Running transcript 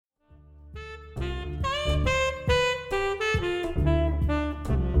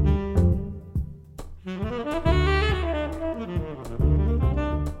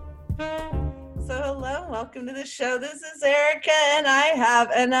the show. This is Erica, and I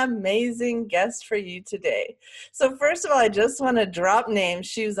have an amazing guest for you today. So first of all, I just want to drop names.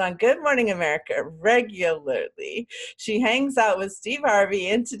 She was on Good Morning America regularly. She hangs out with Steve Harvey,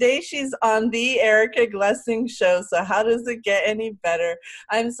 and today she's on the Erica Glessing Show. So how does it get any better?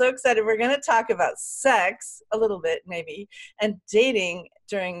 I'm so excited. We're going to talk about sex a little bit, maybe, and dating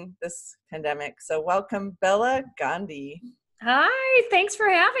during this pandemic. So welcome, Bela Gandhi. Hi, thanks for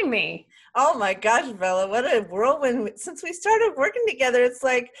having me. Oh my gosh, Bella, what a whirlwind. Since we started working together, it's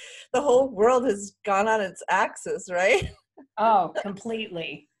like the whole world has gone on its axis, right? Oh,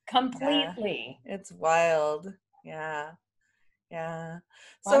 completely. Yeah, it's wild. Yeah. Well,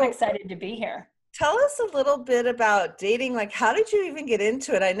 I'm So excited to be here. tell us a little bit about dating. Like, how did you even get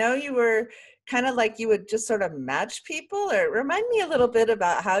into it? I know you were kind of like you would just sort of match people, or remind me a little bit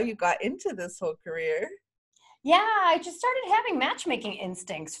about how you got into this whole career. Yeah, I just started having matchmaking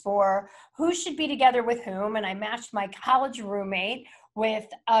instincts for who should be together with whom. And I matched my college roommate with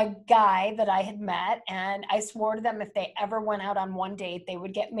a guy that I had met. And I swore to them if they ever went out on one date, they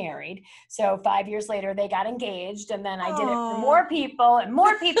would get married. So 5 years later, they got engaged. And then I did it for more people,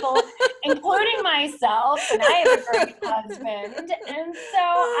 including myself. And I have a great husband.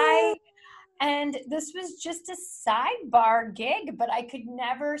 And this was just a sidebar gig, but I could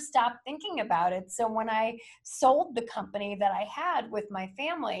never stop thinking about it. So when I sold the company that I had with my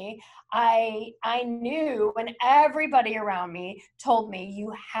family, I knew, and everybody around me told me,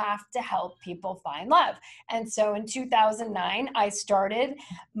 you have to help people find love. And so in 2009, I started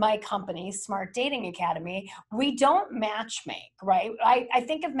my company, Smart Dating Academy. We don't matchmake, right? I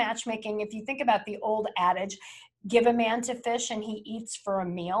think of matchmaking, if you think about the old adage, give a man to fish and he eats for a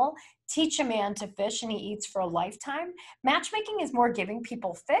meal. Teach a man to fish and he eats for a lifetime. Matchmaking is more giving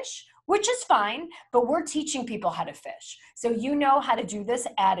people fish, which is fine, but we're teaching people how to fish. So you know how to do this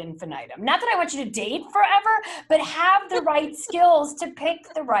ad infinitum. Not that I want you to date forever, but have the right skills to pick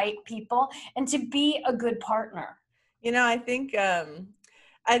the right people and to be a good partner. I think so.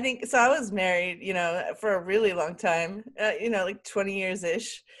 I was married, for a really long time, like 20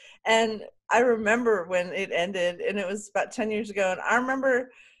 years-ish. And I remember when it ended, and it was about 10 years ago. And I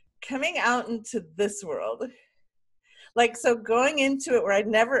remember coming out into this world, like, so going into it where I'd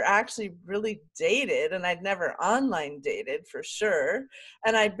never actually really dated, and I'd never online dated for sure.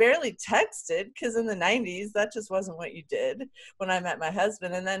 And I barely texted, because in the 90s, that just wasn't what you did when I met my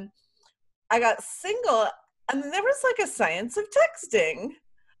husband. And then I got single, and then there was like a science of texting.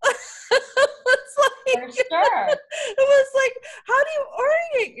 It's like, for sure. It was like, how do you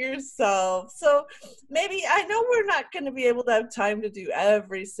orient yourself? So maybe, I know we're not going to be able to have time to do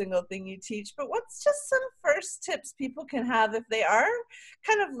every single thing you teach, but what's just some first tips people can have if they are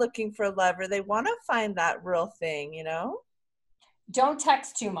kind of looking for love, or they want to find that real thing, Don't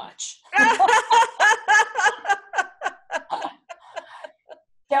text too much.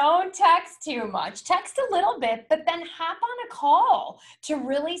 Don't text too much. Text a little bit, but then hop on a call to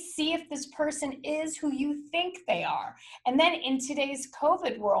really see if this person is who you think they are. And then in today's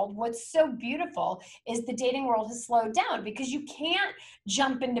COVID world, what's so beautiful is the dating world has slowed down, because you can't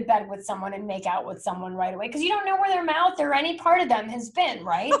jump into bed with someone and make out with someone right away, because you don't know where their mouth or any part of them has been,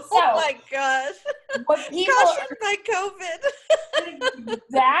 right? Oh my gosh. What people Cautioned by COVID.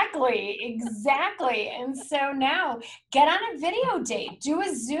 Exactly. And so now get on a video date, do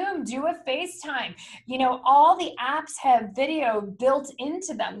a Zoom, do a FaceTime. All the apps have video built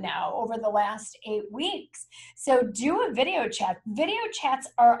into them now over the last 8 weeks. So do a video chat. Video chats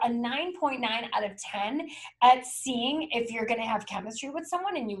are a 9.9 out of 10 at seeing if you're going to have chemistry with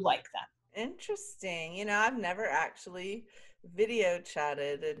someone and you like them. Interesting. I've never actually video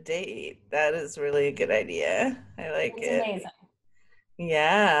chatted a date. That is really a good idea. I like it. It's amazing.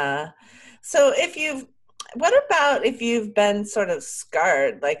 Yeah. So what about if you've been sort of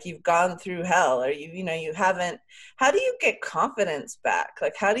scarred, like you've gone through hell, or you haven't, how do you get confidence back?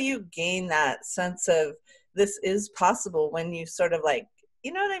 Like, how do you gain that sense of this is possible when you sort of like,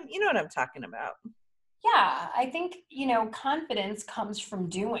 you know what I'm talking about? Yeah, I think, confidence comes from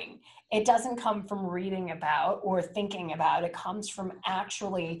doing. It doesn't come from reading about or thinking about. It comes from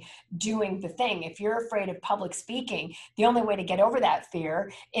actually doing the thing. If you're afraid of public speaking, the only way to get over that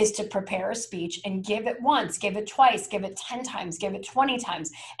fear is to prepare a speech and give it once, give it twice, give it 10 times, give it 20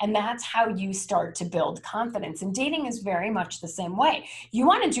 times. And that's how you start to build confidence. And dating is very much the same way. You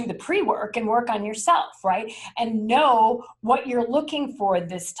want to do the pre-work and work on yourself, right? And know what you're looking for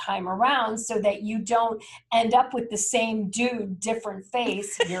this time around, so that you don't end up with the same dude, different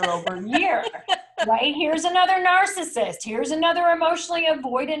face year over year. right? Here's another narcissist. Here's another emotionally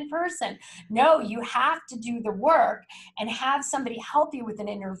avoidant person. No, you have to do the work and have somebody help you with an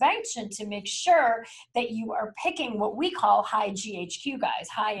intervention to make sure that you are picking what we call high GHQ guys,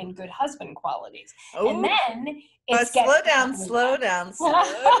 high and good husband qualities. And Oh, then but it's slow down, slow down, slow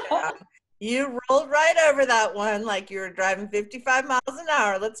down. You rolled right over that one like you were driving 55 miles an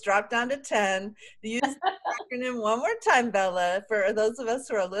hour. Let's drop down to 10. Use the acronym one more time, Bella, for those of us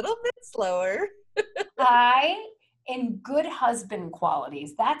who are a little bit slower. high and good husband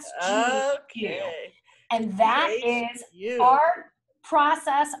qualities. That's GHQ. Okay. And that is our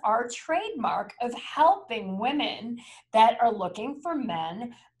process, our trademark of helping women that are looking for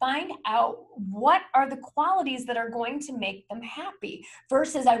men find out what are the qualities that are going to make them happy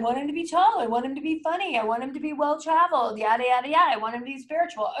versus I want him to be tall, I want him to be funny, I want him to be well-traveled, yada, yada, yada, I want him to be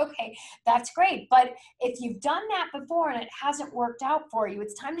spiritual. Okay, that's great. But if you've done that before and it hasn't worked out for you,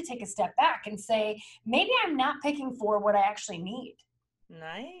 it's time to take a step back and say, maybe I'm not picking for what I actually need.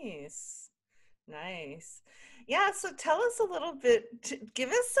 Nice. Yeah, so tell us a little bit, give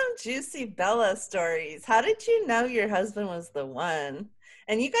us some juicy Bella stories. How did you know your husband was the one?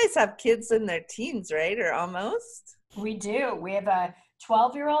 And you guys have kids in their teens, right? Or almost? We do. We have a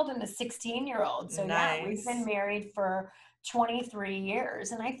 12-year-old and a 16-year-old. So nice. Yeah, we've been married for 23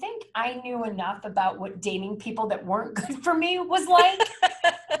 years. And I think I knew enough about what dating people that weren't good for me was like.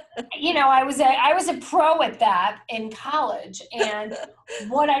 You know, I was a pro at that in college. And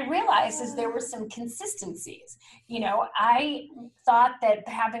what I realized is there were some consistencies. You know, I thought that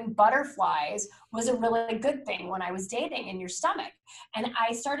having butterflies was a really good thing when I was dating in your stomach. And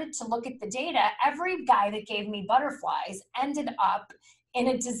I started to look at the data. Every guy that gave me butterflies ended up in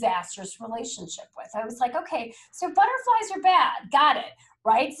a disastrous relationship with. I was like, okay, so butterflies are bad. Got it,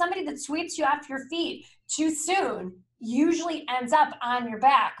 right? Somebody that sweeps you off your feet too soon usually ends up on your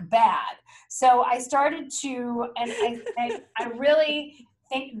back bad. So I started to, and I really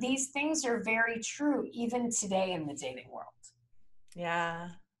think these things are very true even today in the dating world. Yeah,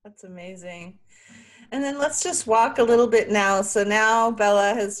 that's amazing. And then let's just walk a little bit now. So now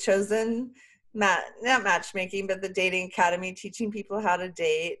Bella has chosen not matchmaking, but the dating academy, teaching people how to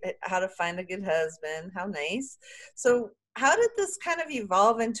date, how to find a good husband. How nice. So how did this kind of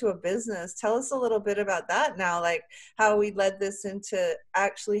evolve into a business? Tell us a little bit about that now, like how we led this into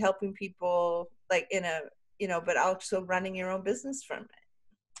actually helping people like in a, you know, but also running your own business from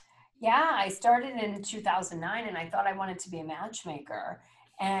it. Yeah, I started in 2009 and I thought I wanted to be a matchmaker.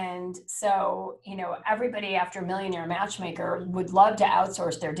 And so, you know, everybody after Millionaire Matchmaker would love to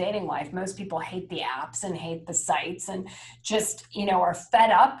outsource their dating life. Most people hate the apps and hate the sites and just, you know, are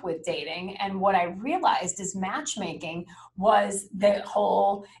fed up with dating. And what I realized is matchmaking was the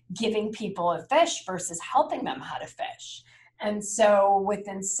whole giving people a fish versus helping them how to fish. And so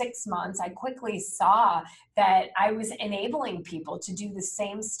within 6 months, I quickly saw that I was enabling people to do the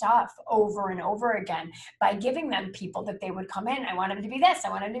same stuff over and over again by giving them people that they would come in. I want them to be this. I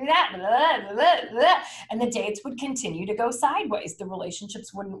want them to be that. Blah, blah, blah. And the dates would continue to go sideways. The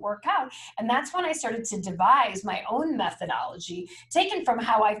relationships wouldn't work out. And that's when I started to devise my own methodology, taken from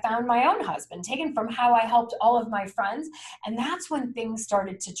how I found my own husband, taken from how I helped all of my friends. And that's when things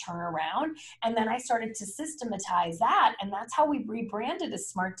started to turn around. And then I started to systematize that. And that's how we rebranded as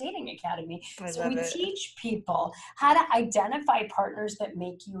Smart Dating Academy. So we teach people how to identify partners that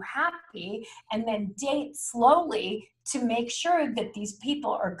make you happy and then date slowly to make sure that these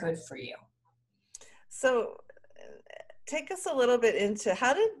people are good for you. So take us a little bit into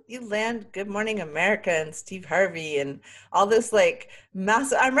how did you land Good Morning America and Steve Harvey and all this like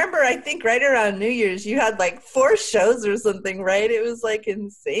massive, I remember I think right around New Year's you had like 4 shows or something, right? It was like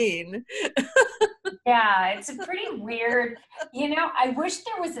insane. Yeah, it's a pretty weird, you know, I wish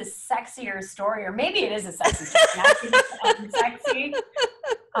there was a sexier story, or maybe it is a sexy story, not even sexy.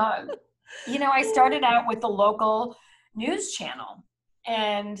 You know, I started out with the local news channel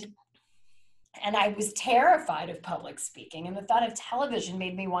and I was terrified of public speaking, and the thought of television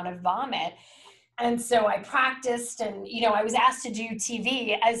made me want to vomit. And so I practiced and, you know, I was asked to do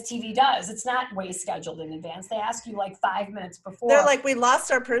TV as TV does. It's not way scheduled in advance. They ask you like 5 minutes before. They're like, we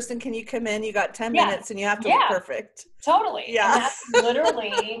lost our person. Can you come in? You got 10 minutes and you have to look perfect. Totally. Yeah. And that's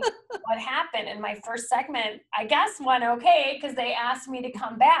literally what happened. And my first segment, I guess, went okay because they asked me to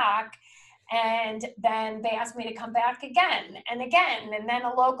come back. And then they asked me to come back again and again, and then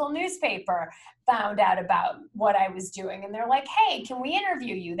a local newspaper. found out about what I was doing. And they're like, hey, can we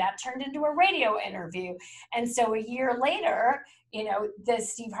interview you? That turned into a radio interview. And so a year later, you know, the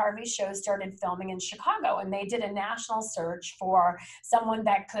Steve Harvey show started filming in Chicago, and they did a national search for someone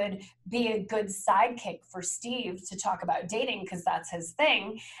that could be a good sidekick for Steve to talk about dating, because that's his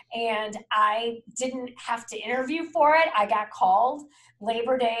thing. And I didn't have to interview for it. I got called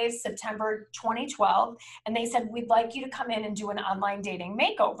Labor Day, September 2012, and they said, we'd like you to come in and do an online dating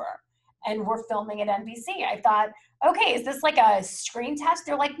makeover. And we're filming at NBC. I thought, okay, is this like a screen test?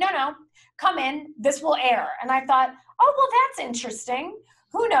 They're like, no, come in, this will air. And I thought, oh, well, that's interesting.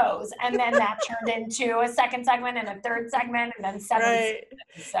 Who knows? And then that turned into a second segment and a third segment and then seven. Right.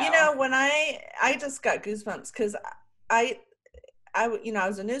 So. You know, when I just got goosebumps because I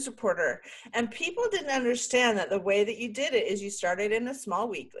was a news reporter, and people didn't understand that the way that you did it is you started in a small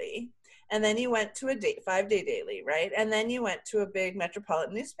weekly, and then you went to a 5-day daily, right? And then you went to a big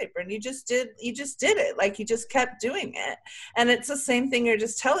metropolitan newspaper, and you just did it. Like, you just kept doing it. And it's the same thing you're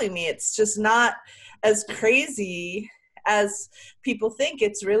just telling me. It's just not as crazy as people think.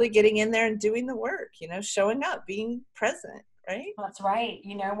 It's really getting in there and doing the work, you know, showing up, being present, right? That's right.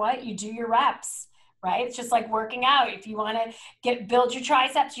 You know what? You do your reps. Right? It's just like working out. If you want to build your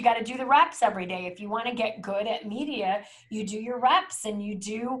triceps, you got to do the reps every day. If you want to get good at media, you do your reps, and you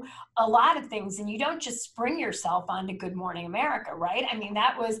do a lot of things, and you don't just spring yourself onto Good Morning America, right? I mean,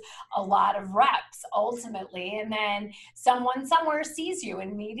 that was a lot of reps ultimately. And then someone somewhere sees you,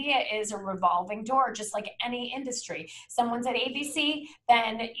 and media is a revolving door, just like any industry. Someone's at ABC,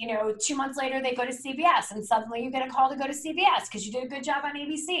 then, you know, 2 months later they go to CBS, and suddenly you get a call to go to CBS because you did a good job on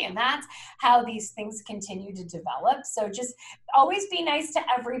ABC. And that's how these things continue to develop. So just always be nice to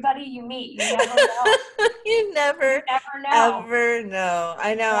everybody you meet. You never know. You never know. Ever know.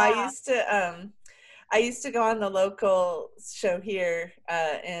 I know. Yeah. I used to go on the local show here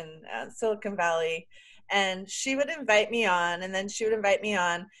in Silicon Valley, and she would invite me on, and then she would invite me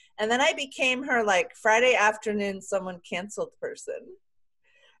on, and then I became her like Friday afternoon someone canceled person.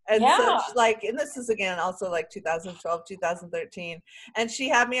 And so like, and this is again also like 2012, 2013, and she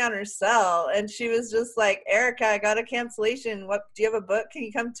had me on her cell, and she was just like, Erica, I got a cancellation. What, do you have a book? Can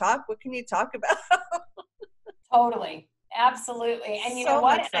you come talk? What can you talk about? Totally. Absolutely. And you know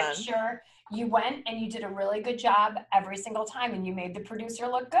what? I'm sure you went and you did a really good job every single time, and you made the producer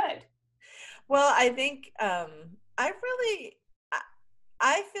look good. Well, I think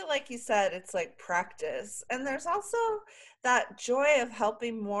I feel like you said, it's like practice. And there's also that joy of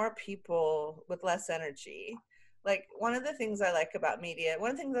helping more people with less energy. Like, one of the things I like about media,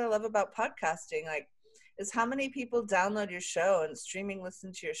 one of the things I love about podcasting, like, is how many people download your show and streaming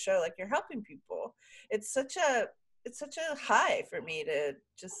listen to your show. Like, you're helping people. It's such a high for me to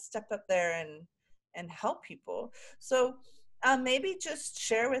just step up there and help people. So maybe just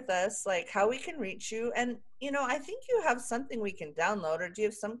share with us like how we can reach you. And, you know, I think you have something we can download, or do you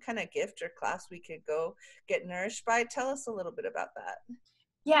have some kind of gift or class we could go get nourished by? Tell us a little bit about that.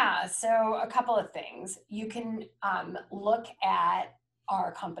 Yeah. So a couple of things. You can look at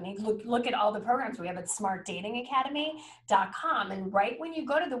our company, look at all the programs we have at smartdatingacademy.com. And right when you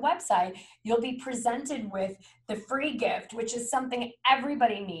go to the website, you'll be presented with the free gift, which is something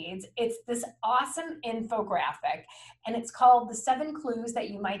everybody needs. It's this awesome infographic, and it's called The 7 Clues That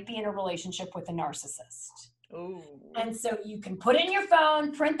You Might Be in a Relationship with a Narcissist. Ooh. And so you can put it in your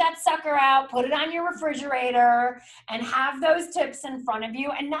phone, print that sucker out, put it on your refrigerator, and have those tips in front of you.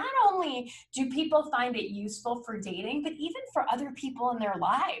 And not only do people find it useful for dating, but even for other people in their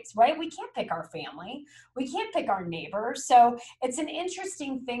lives, right? We can't pick our family. We can't pick our neighbors. So it's an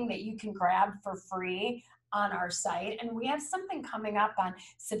interesting thing that you can grab for free on our site. And we have something coming up on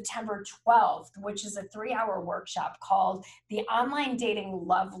September 12th, which is a 3-hour workshop called the Online Dating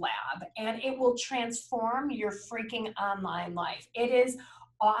Love Lab. And it will transform your freaking online life. It is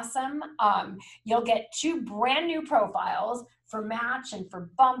awesome. You'll get 2 brand new profiles for Match and for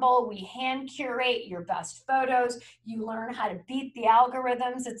Bumble. We hand curate your best photos. You learn how to beat the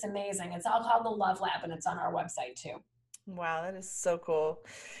algorithms. It's amazing. It's all called the Love Lab, and it's on our website too. Wow, that is so cool.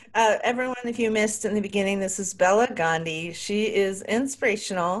 Everyone, if you missed in the beginning, this is Bela Gandhi. She is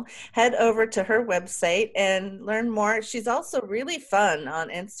inspirational. Head over to her website and learn more. She's also really fun on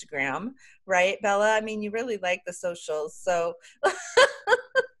Instagram, right, Bella? I mean, you really like the socials, so.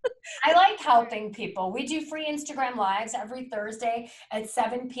 I like helping people. We do free Instagram lives every Thursday at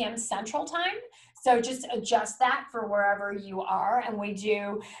 7 p.m. Central Time. So just adjust that for wherever you are. And we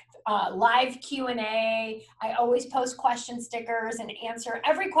do live Q&A. I always post question stickers and answer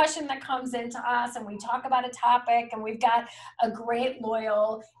every question that comes into us. And we talk about a topic. And we've got a great,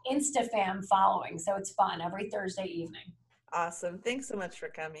 loyal Insta fam following. So it's fun every Thursday evening. Awesome. Thanks so much for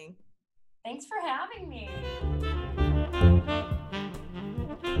coming. Thanks for having me.